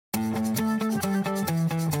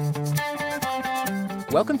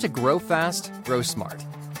Welcome to Grow Fast, Grow Smart,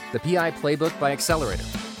 the PI Playbook by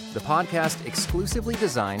Xcelerator, the podcast exclusively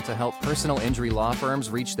designed to help personal injury law firms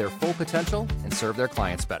reach their full potential and serve their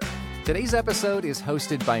clients better. Today's episode is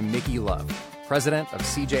hosted by Micki Love, president of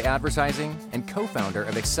CJ Advertising and co-founder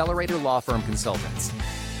of Xcelerator Law Firm Consultants.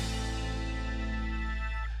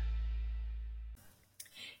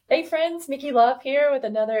 Hey friends, Micki Love here with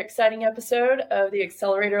another exciting episode of the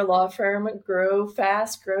Xcelerator Law Firm Grow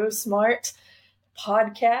Fast, Grow Smart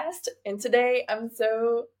podcast. And today I'm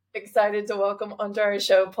so excited to welcome onto our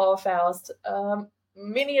show Paul Faust.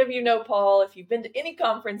 Many of you know Paul. If you've been to any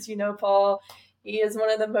conference, you know Paul. He is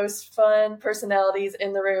one of the most fun personalities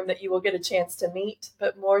in the room that you will get a chance to meet.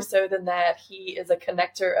 But more so than that, he is a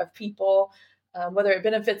connector of people. Whether it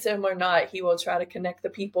benefits him or not, he will try to connect the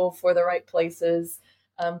people for the right places.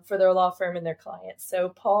 For their law firm and their clients. So,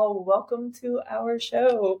 Paul, welcome to our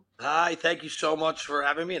show. Hi, thank you so much for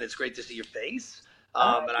having me, and it's great to see your face.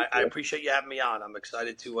 And I appreciate you having me on. I'm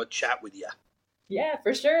excited to chat with you. Yeah,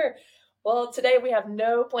 for sure. Well, today we have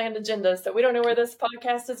no planned agenda, so we don't know where this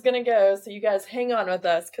podcast is going to go. So you guys hang on with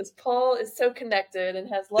us because Paul is so connected and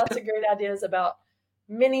has lots of great ideas about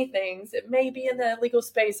many things. It may be in the legal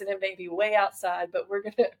space and it may be way outside, but we're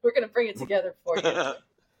gonna bring it together for you.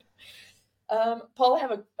 Paul, I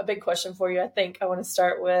have a big question for you. I think I want to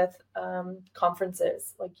start with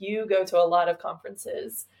conferences. Like, you go to a lot of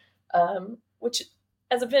conferences, which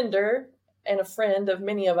as a vendor and a friend of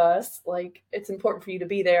many of us, like, it's important for you to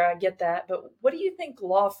be there. I get that. But what do you think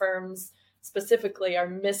law firms specifically are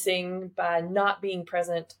missing by not being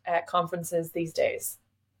present at conferences these days?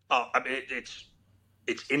 Oh, I mean, it's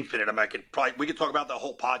infinite. I mean, we could talk about the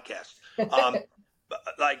whole podcast.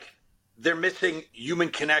 They're missing human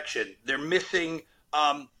connection. They're missing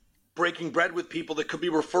breaking bread with people that could be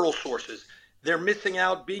referral sources. They're missing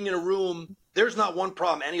out being in a room. There's not one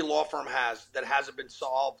problem any law firm has that hasn't been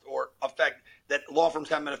solved or that law firms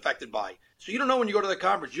haven't been affected by. So you don't know when you go to the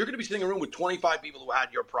conference, you're going to be sitting in a room with 25 people who had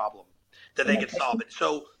your problem that they can solve it.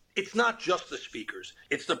 So it's not just the speakers.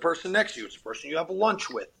 It's the person next to you. It's the person you have lunch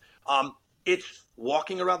with. It's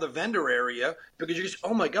walking around the vendor area because you just,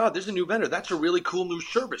 oh my God, there's a new vendor. That's a really cool new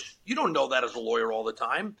service. You don't know that as a lawyer all the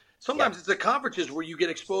time. Sometimes It's the conferences where you get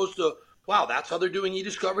exposed to, wow, that's how they're doing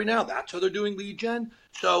e-discovery now. That's how they're doing lead gen.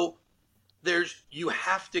 So you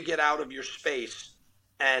have to get out of your space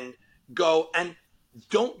and go, and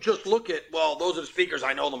don't just look at, well, those are the speakers.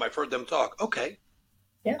 I know them. I've heard them talk. Okay,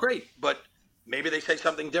 great. But maybe they say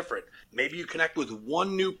something different. Maybe you connect with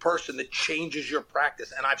one new person that changes your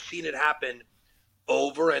practice. And I've seen it happen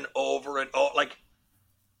over and over and over. Like,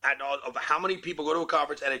 I know of how many people go to a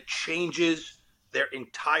conference and it changes their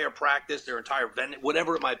entire practice, their entire vendor,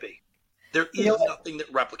 whatever it might be. There is nothing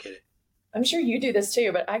that replicates it. I'm sure you do this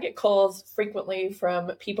too, but I get calls frequently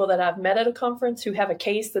from people that I've met at a conference who have a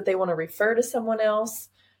case that they want to refer to someone else.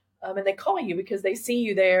 And they call you because they see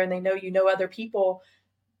you there and they know you know other people.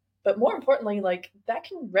 But more importantly, like, that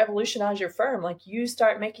can revolutionize your firm. Like, you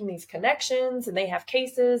start making these connections and they have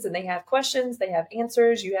cases and they have questions, they have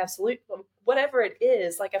answers, you have whatever it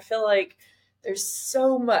is. Like, I feel like there's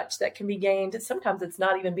so much that can be gained. Sometimes it's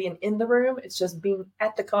not even being in the room. It's just being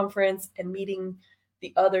at the conference and meeting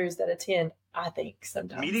the others that attend, I think,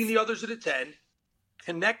 sometimes. Meeting the others that attend,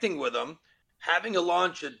 connecting with them, having a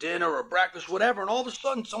lunch, a dinner, or breakfast, whatever, and all of a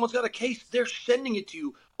sudden someone's got a case, they're sending it to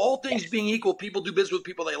you. All things being equal, people do business with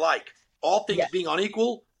people they like. All things being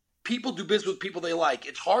unequal, people do business with people they like.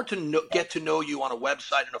 It's hard to get to know you on a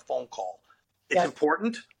website and a phone call. It's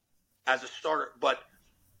important as a starter, but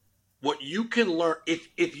what you can learn,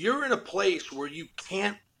 if you're in a place where you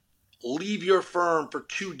can't leave your firm for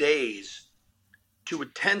 2 days to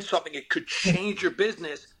attend something that could change your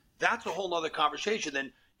business, that's a whole nother conversation.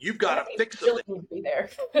 Then you've got to fix something. Be there.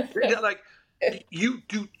 Like,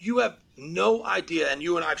 you have no idea, and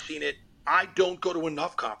you and I've seen it. I don't go to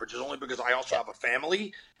enough conferences only because I also have a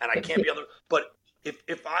family and I can't be other. But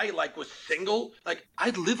if I was single,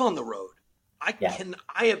 I'd live on the road. I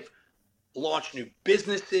have launched new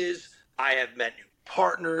businesses. I have met new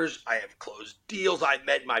partners. I have closed deals. I've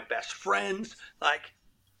met my best friends,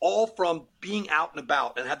 all from being out and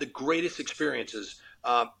about, and had the greatest experiences,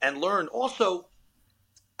 and learned also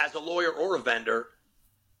as a lawyer or a vendor.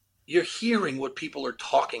 You're hearing what people are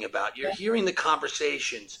talking about. You're hearing the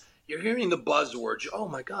conversations. You're hearing the buzzwords. Oh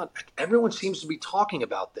my God, everyone seems to be talking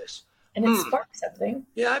about this. And it sparks something.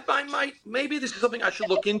 Yeah, maybe this is something I should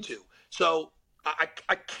look into. So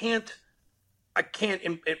I can't,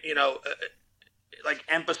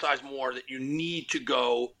 emphasize more that you need to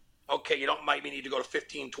go. Okay, you might need to go to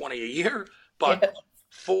 15, 20 a year, but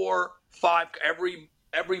 4, 5 every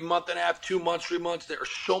every month and a half, 2 months, 3 months. There are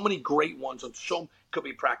so many great ones. Could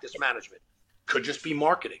be practice management, could just be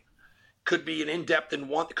marketing, could be an in-depth in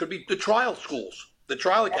one. It could be the trial schools, the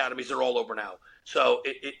trial academies are all over now. So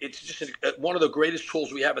it's just one of the greatest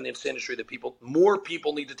tools we have in this industry that more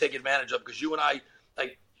people need to take advantage of, because you and I,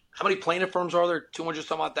 like, how many plaintiff firms are there? 200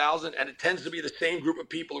 some odd thousand, and it tends to be the same group of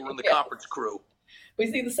people who are in the conference crew.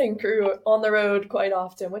 We see the same crew on the road quite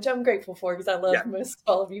often, which I'm grateful for, because I love most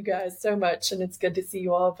all of you guys so much, and it's good to see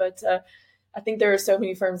you all. But I think there are so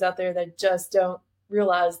many firms out there that just don't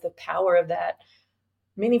realize the power of that.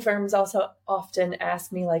 Many firms also often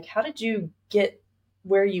ask me, like, how did you get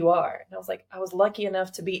where you are? And I was like, I was lucky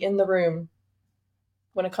enough to be in the room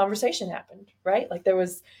when a conversation happened, right? Like,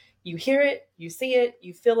 you hear it, you see it,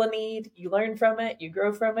 you feel a need, you learn from it, you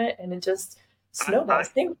grow from it, and it just snowballs.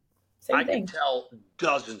 Same I thing. can tell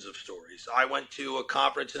dozens of stories. I went to a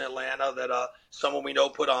conference in Atlanta that someone we know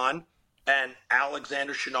put on, and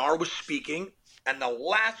Alexander Shinar was speaking, and the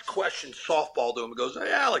last question softball to him goes,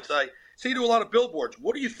 "Hey, Alex, I see you do a lot of billboards.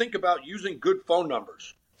 What do you think about using good phone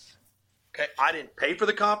numbers?" Okay, I didn't pay for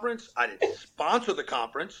the conference. I didn't sponsor the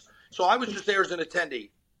conference. So I was just there as an attendee.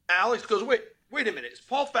 Alex goes, wait a minute. Is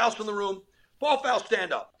Paul Faust in the room? Paul Faust,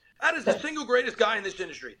 stand up. That is the single greatest guy in this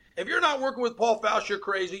industry. If you're not working with Paul Faust, you're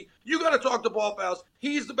crazy. You got to talk to Paul Faust.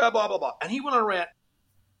 He's the blah, blah, blah, blah. And he went on a rant.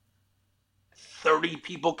 30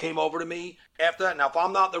 people came over to me after that. Now, if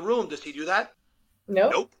I'm not in the room, does he do that?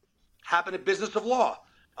 Nope. Happened at Business of Law.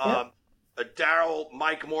 Daryl,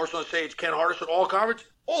 Mike Morris on stage, Ken Hardison, all conference.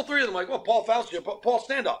 All three of them like, well, Paul Faust here. Paul,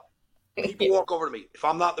 stand up. People walk over to me. If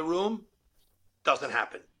I'm not in the room, doesn't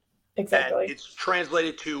happen. Exactly. And it's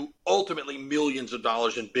translated to ultimately millions of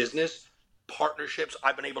dollars in business, partnerships.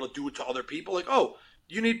 I've been able to do it to other people. Like, oh,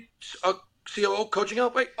 you need a COO coaching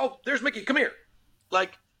help? Wait, oh, there's Micki. Come here.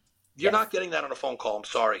 Like, you're not getting that on a phone call. I'm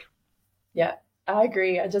sorry. Yeah, I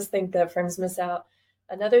agree. I just think that firms miss out.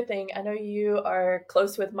 Another thing, I know you are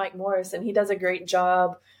close with Mike Morris, and he does a great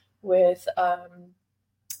job with,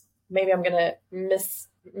 maybe I'm going to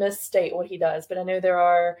misstate what he does, but I know there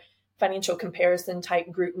are financial comparison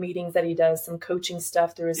type group meetings that he does, some coaching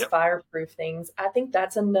stuff through his Fireproof things. I think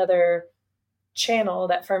that's another channel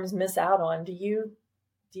that firms miss out on. Do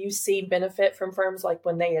you see benefit from firms, like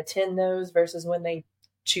when they attend those versus when they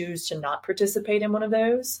choose to not participate in one of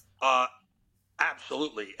those?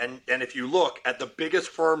 Absolutely. And if you look at the biggest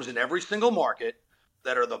firms in every single market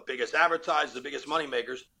that are the biggest advertisers, the biggest money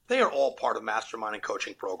makers, they are all part of mastermind and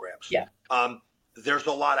coaching programs. Yeah. There's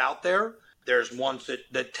a lot out there. There's ones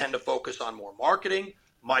that tend to focus on more marketing.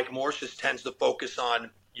 Mike Morris tends to focus on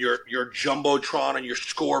your jumbotron and your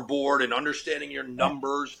scoreboard and understanding your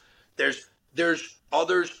numbers. There's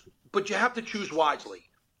others, but you have to choose wisely.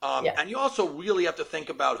 And you also really have to think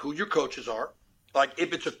about who your coaches are. Like,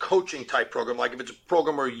 if it's a coaching type program, like if it's a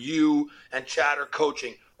program where you and Chad are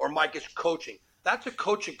coaching or Mike is coaching, that's a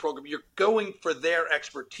coaching program. You're going for their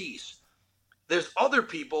expertise. There's other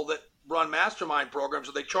people that run mastermind programs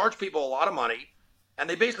where they charge people a lot of money, and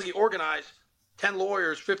they basically organize 10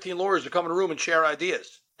 lawyers, 15 lawyers to come in a room and share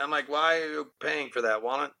ideas. I'm like, why are you paying for that?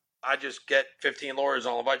 Why don't I just get 15 lawyers?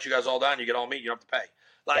 I'll invite you guys all down. You get all meet. You don't have to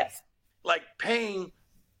pay. Like paying,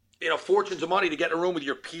 fortunes of money to get in a room with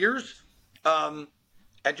your peers and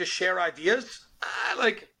just share ideas.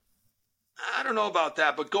 I don't know about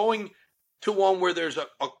that, but going to one where there's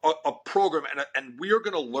a program and we are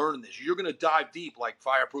going to learn this. You're going to dive deep, like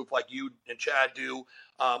Fireproof, like you and Chad do,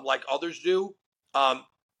 like others do.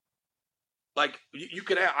 Like you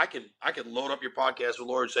could, I could load up your podcast with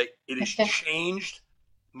Laura and say, it has changed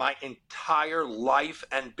my entire life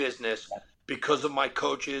and business because of my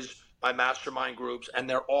coaches, my mastermind groups, and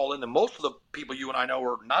they're all in them. Most of the people you and I know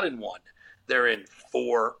are not in one. They're in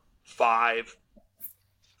 4, 5,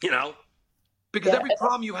 because every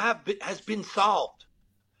problem you have has been solved.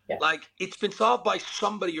 Yeah. Like, it's been solved by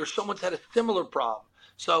somebody, or someone's had a similar problem.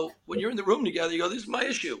 So when you're in the room together, you go, this is my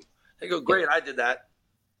issue. They go, great, I did that.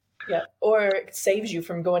 Yeah. Or it saves you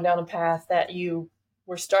from going down a path that you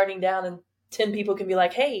were starting down, and 10 people can be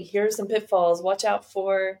like, hey, here's some pitfalls. Watch out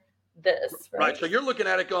for this. Right. So you're looking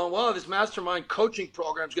at it going, well, this mastermind coaching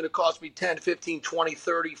program is going to cost me 10, 15, 20,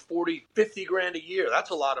 30, 40, 50 grand a year. That's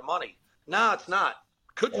a lot of money. No, it's not.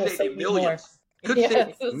 Could save you millions. Could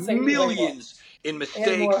save millions in mistakes.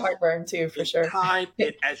 And more heartburn too, for sure. Time.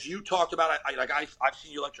 As you talked about, I've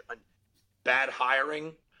seen you lecture on bad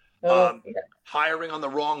hiring, hiring on the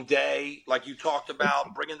wrong day, like you talked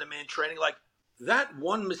about, bringing them in, training. Like, that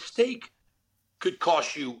one mistake could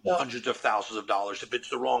cost you hundreds of thousands of dollars if it's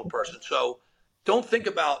the wrong person. So don't think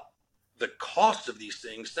about the cost of these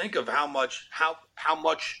things. Think of how much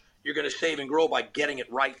you're going to save and grow by getting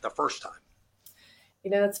it right the first time.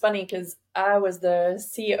 It's funny because I was the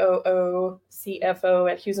COO,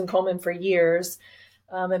 CFO at Hughes and Coleman for years,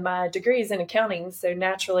 and my degree is in accounting, so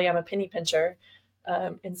naturally I'm a penny pincher.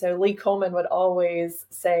 And so Lee Coleman would always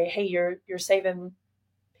say, "Hey, you're saving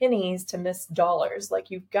pennies to miss dollars. Like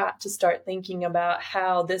you've got to start thinking about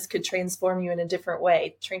how this could transform you in a different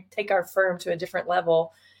way, take our firm to a different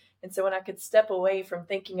level." And so when I could step away from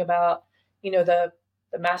thinking about, the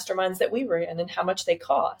masterminds that we were in and how much they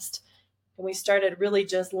cost, and we started really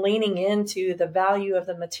just leaning into the value of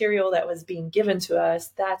the material that was being given to us,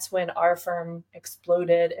 that's when our firm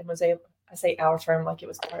exploded and was able, I say our firm like it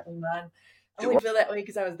was partly mine. I only feel that way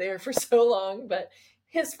because I was there for so long, but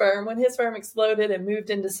when his firm exploded and moved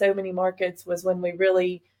into so many markets was when we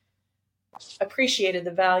really appreciated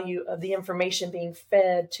the value of the information being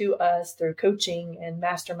fed to us through coaching and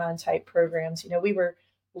mastermind type programs. We were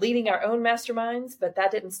leading our own masterminds, but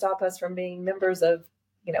that didn't stop us from being members of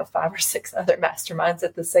 5 or 6 other masterminds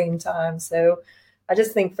at the same time. So I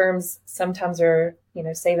just think firms sometimes are,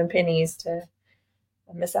 saving pennies to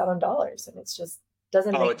miss out on dollars. And it's just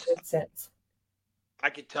doesn't make good sense. I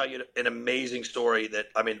could tell you an amazing story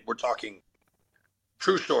we're talking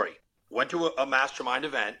true story. Went to a mastermind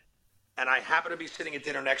event and I happened to be sitting at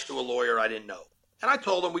dinner next to a lawyer I didn't know. And I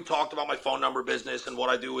told him, we talked about my phone number business and what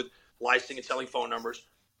I do with licensing and selling phone numbers.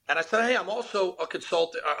 And I said, "Hey, I'm also a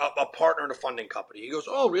consultant, a partner in a funding company." He goes,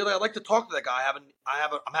 "Oh, really? I'd like to talk to that guy.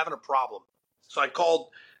 I'm having a problem." So I called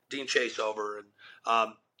Dean Chase over and I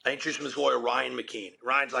introduced him to his lawyer, Ryan McKean.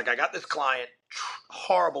 Ryan's like, "I got this client,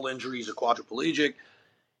 horrible injuries, a quadriplegic.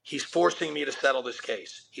 He's forcing me to settle this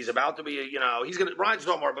case. He's about to be, Ryan's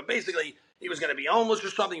no more, but basically he was going to be homeless or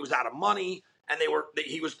something. He was out of money, and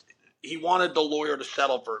he wanted the lawyer to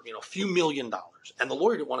settle for, a few $1 million. And the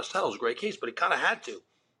lawyer didn't want to settle. It was a great case, but he kind of had to.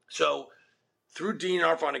 So through Dean and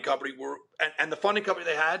our funding company, and the funding company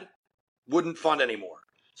they had wouldn't fund anymore.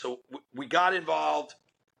 So we got involved,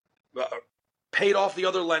 paid off the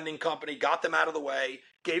other lending company, got them out of the way,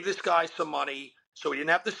 gave this guy some money so he didn't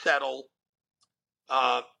have to settle.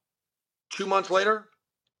 2 months later,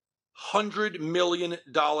 $100 million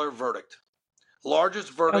verdict.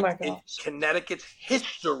 Largest verdict in Connecticut's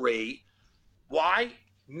history. Why?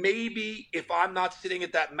 Maybe if I'm not sitting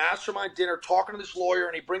at that mastermind dinner talking to this lawyer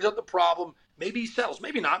and he brings up the problem, maybe he settles.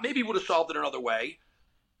 Maybe not. Maybe he would have solved it another way.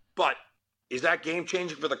 But is that game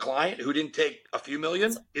changing for the client who didn't take a few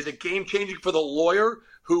million? Is it game changing for the lawyer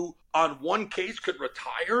who on one case could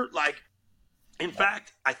retire? In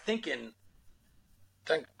fact, I think in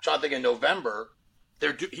November,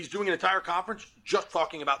 he's doing an entire conference just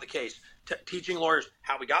talking about the case, teaching lawyers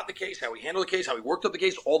how we got the case, how we handled the case, how we worked up the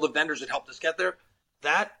case, all the vendors that helped us get there.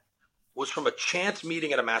 That was from a chance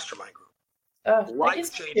meeting at a mastermind group. Oh,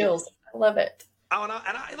 life-changing. I love it.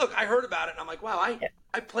 Look, I heard about it, and I'm like, wow,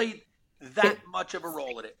 I played that much of a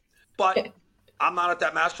role in it. But I'm not at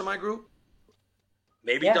that mastermind group.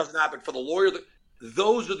 Maybe it doesn't happen for the lawyer.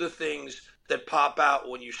 Those are the things that pop out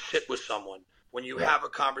when you sit with someone. When you have a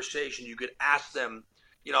conversation, you could ask them,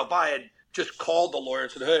 if I had just called the lawyer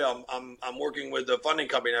and said, "Hey, I'm working with the funding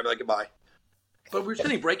company," and I'd be like, "Goodbye." But we're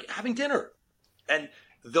sitting having dinner. And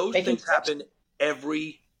those things happen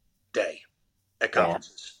every day at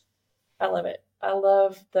conferences. I love it. I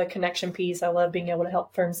love the connection piece. I love being able to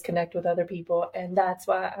help firms connect with other people. And that's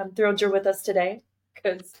why I'm thrilled you're with us today,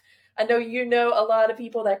 because I know a lot of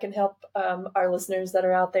people that can help our listeners that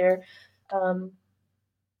are out there.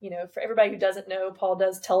 For everybody who doesn't know, Paul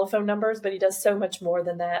does telephone numbers, but he does so much more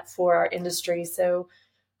than that for our industry. So,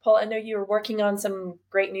 Paul, I know you are working on some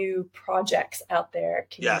great new projects out there.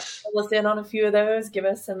 Can you fill us in on a few of those? Give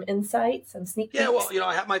us some insights, some sneak peeks? Yeah, well,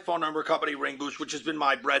 I have my phone number company, RingBoost, which has been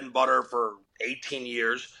my bread and butter for 18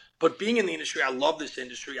 years. But being in the industry, I love this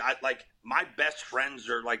industry. My best friends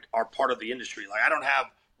are part of the industry. I don't have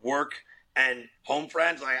work and home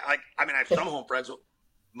friends. I have some home friends.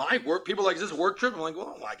 My work, people like, "Is this a work trip?" I'm like,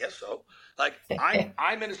 "Well, I guess so."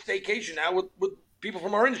 I'm in a staycation now with people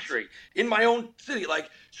from our industry in my own city. I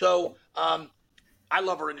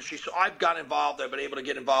love our industry. So I've got involved. I've been able to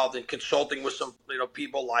get involved in consulting with some,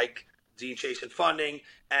 people like Dean Chase and Funding,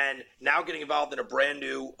 and now getting involved in a brand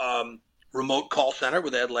new remote call center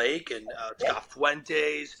with Ed Lake and Scott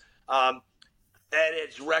Fuentes. And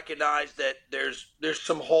it's recognized that there's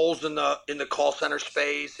some holes in the call center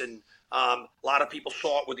space, and a lot of people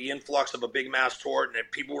saw it with the influx of a big mass tort,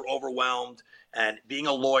 and people were overwhelmed. And being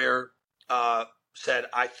a lawyer, said,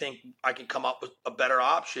 I think I can come up with a better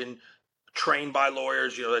option, trained by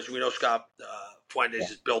lawyers. As we know, Scott Fuentes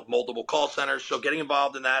has built multiple call centers. So getting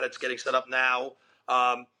involved in that, it's getting set up now.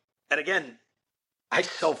 And again, I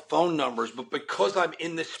sell phone numbers, but because I'm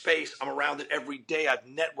in this space, I'm around it every day. I've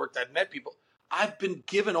networked, I've met people. I've been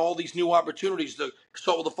given all these new opportunities to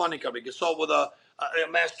consult with a funding company, consult with a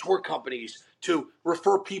mass tour companies, to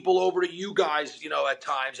refer people over to you guys, at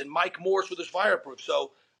times, and Mike Morse with his Fireproof.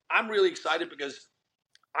 So I'm really excited because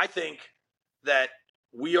I think that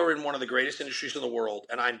we are in one of the greatest industries in the world,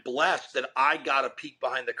 and I'm blessed that I got a peek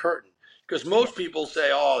behind the curtain. Because most people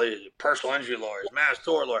say, oh, personal injury lawyers, mass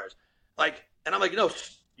tort lawyers. And I'm like, no,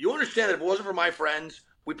 you understand that if it wasn't for my friends,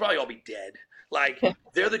 we'd probably all be dead.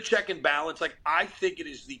 They're the check and balance. I think it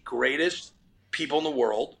is the greatest people in the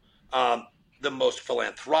world, the most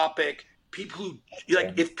philanthropic people who,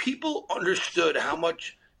 if people understood how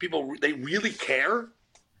much they really care.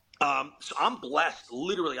 So I'm blessed.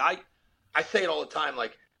 Literally, I say it all the time.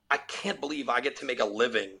 I can't believe I get to make a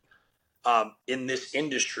living in this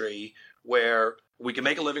industry where we can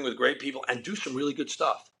make a living with great people and do some really good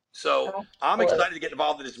stuff. So I'm excited to get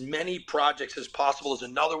involved in as many projects as possible. There's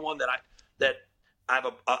another one that I have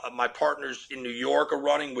my partners in New York are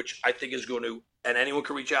running, which I think is going to, and anyone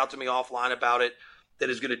can reach out to me offline about it,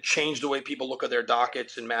 that is going to change the way people look at their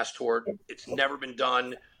dockets in mass tort. It's never been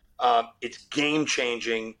done. It's game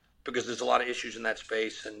changing because there's a lot of issues in that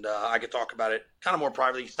space, and I could talk about it kind of more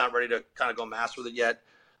privately. He's not ready to kind of go mass with it yet.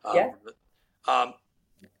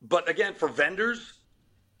 But again, for vendors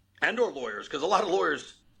and or lawyers, because a lot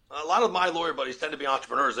of my lawyer buddies tend to be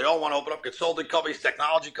entrepreneurs. They all want to open up consulting companies,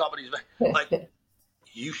 technology companies.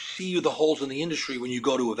 You see the holes in the industry when you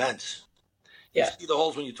go to events. You see the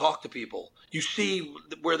holes when you talk to people. You see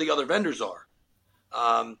where the other vendors are.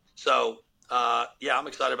 I'm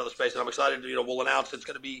excited about the space, and I'm excited. We'll announce it's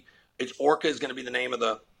Orca is going to be the name of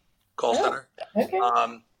the call center. Okay.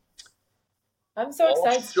 I'm so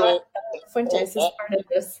excited Scott Fuentes is part of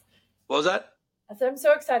this. What was that? I said I'm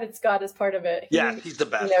so excited Scott is part of it. He's the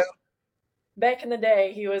best. Back in the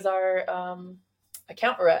day, he was our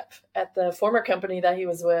account rep at the former company that he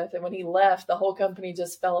was with, and when he left, the whole company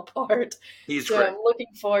just fell apart. He's great. I'm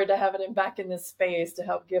looking forward to having him back in this space to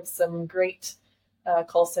help give some great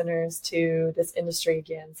call centers to this industry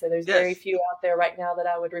again. So there's very few out there right now that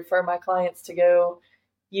I would refer my clients to go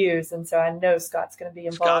use, and so I know Scott's going to be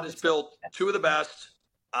involved. Scott has built two of the best,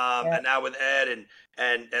 and now with Ed and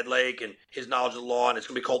Ed Lake and his knowledge of the law, and it's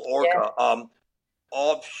going to be called Orca.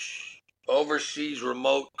 Overseas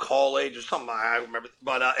remote call age or something, I remember,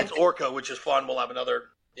 but it's Orca, which is fun. We'll have another,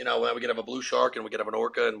 we can have a blue shark, and we can have an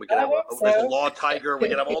orca, and we can have a law tiger. We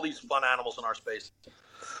can have all these fun animals in our space.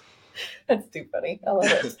 That's too funny. I love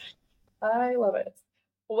it. I love it.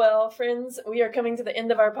 Well, friends, we are coming to the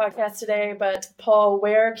end of our podcast today, but Paul,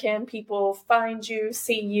 where can people find you,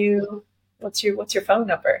 see you? What's your phone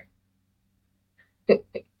number?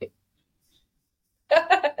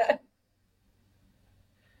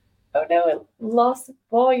 Oh no, it lost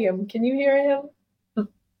volume. Can you hear him? I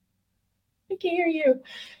can hear you.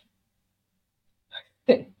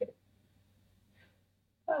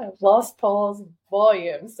 I've lost Paul's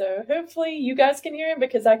volume, so hopefully you guys can hear him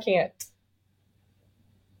because I can't.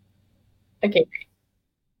 Okay.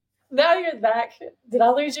 Now you're back. Did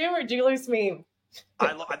I lose you or did you lose me?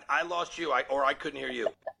 I lost you, or I couldn't hear you.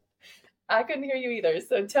 I couldn't hear you either.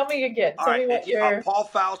 So tell me again. All right, it's Paul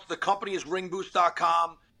Faust. The company is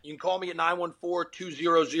RingBoost.com. You can call me at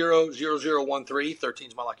 914-200-0013. 13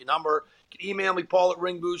 is my lucky number. You can email me, Paul at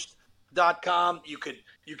RingBoost.com. You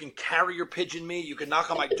can carrier pigeon me. You can knock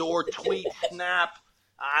on my door, tweet, snap.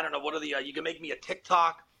 I don't know. What are you can make me a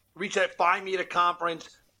TikTok. Reach out, find me at a conference.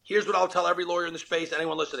 Here's what I'll tell every lawyer in the space,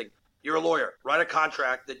 anyone listening. You're a lawyer. Write a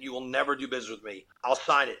contract that you will never do business with me. I'll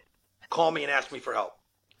sign it. Call me and ask me for help.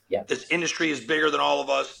 Yeah. This industry is bigger than all of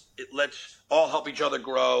us. Let's all help each other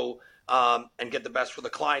grow and get the best for the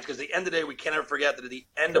clients. Because at the end of the day, we can't ever forget that at the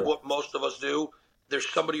end of what most of us do, there's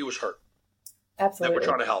somebody who was hurt. Absolutely. That we're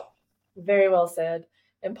trying to help. Very well said.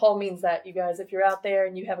 And Paul means that, you guys. If you're out there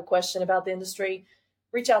and you have a question about the industry,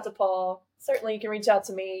 reach out to Paul. Certainly you can reach out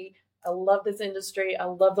to me. I love this industry. I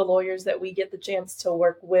love the lawyers that we get the chance to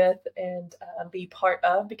work with and be part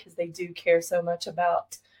of because they do care so much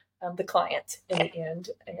about the client in the end.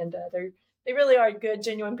 And they really are good,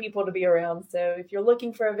 genuine people to be around. So if you're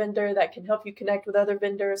looking for a vendor that can help you connect with other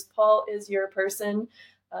vendors, Paul is your person.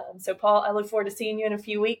 So Paul, I look forward to seeing you in a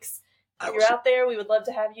few weeks. If you're out there, we would love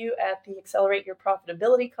to have you at the Accelerate Your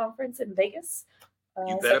Profitability Conference in Vegas.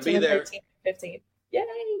 You better be there. 13th and 15th. Yay!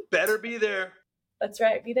 Better be there. That's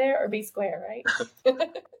right. Be there or be square, right?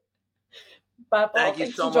 Bye, Paul. Thank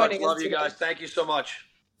you so much. Love you guys. Thank you so much.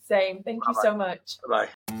 Same. Thank you so much. Bye-bye.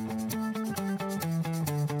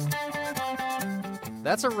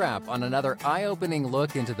 That's a wrap on another eye-opening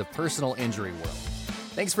look into the personal injury world.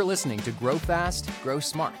 Thanks for listening to Grow Fast, Grow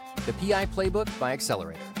Smart, the PI Playbook by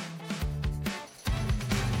Xcelerator.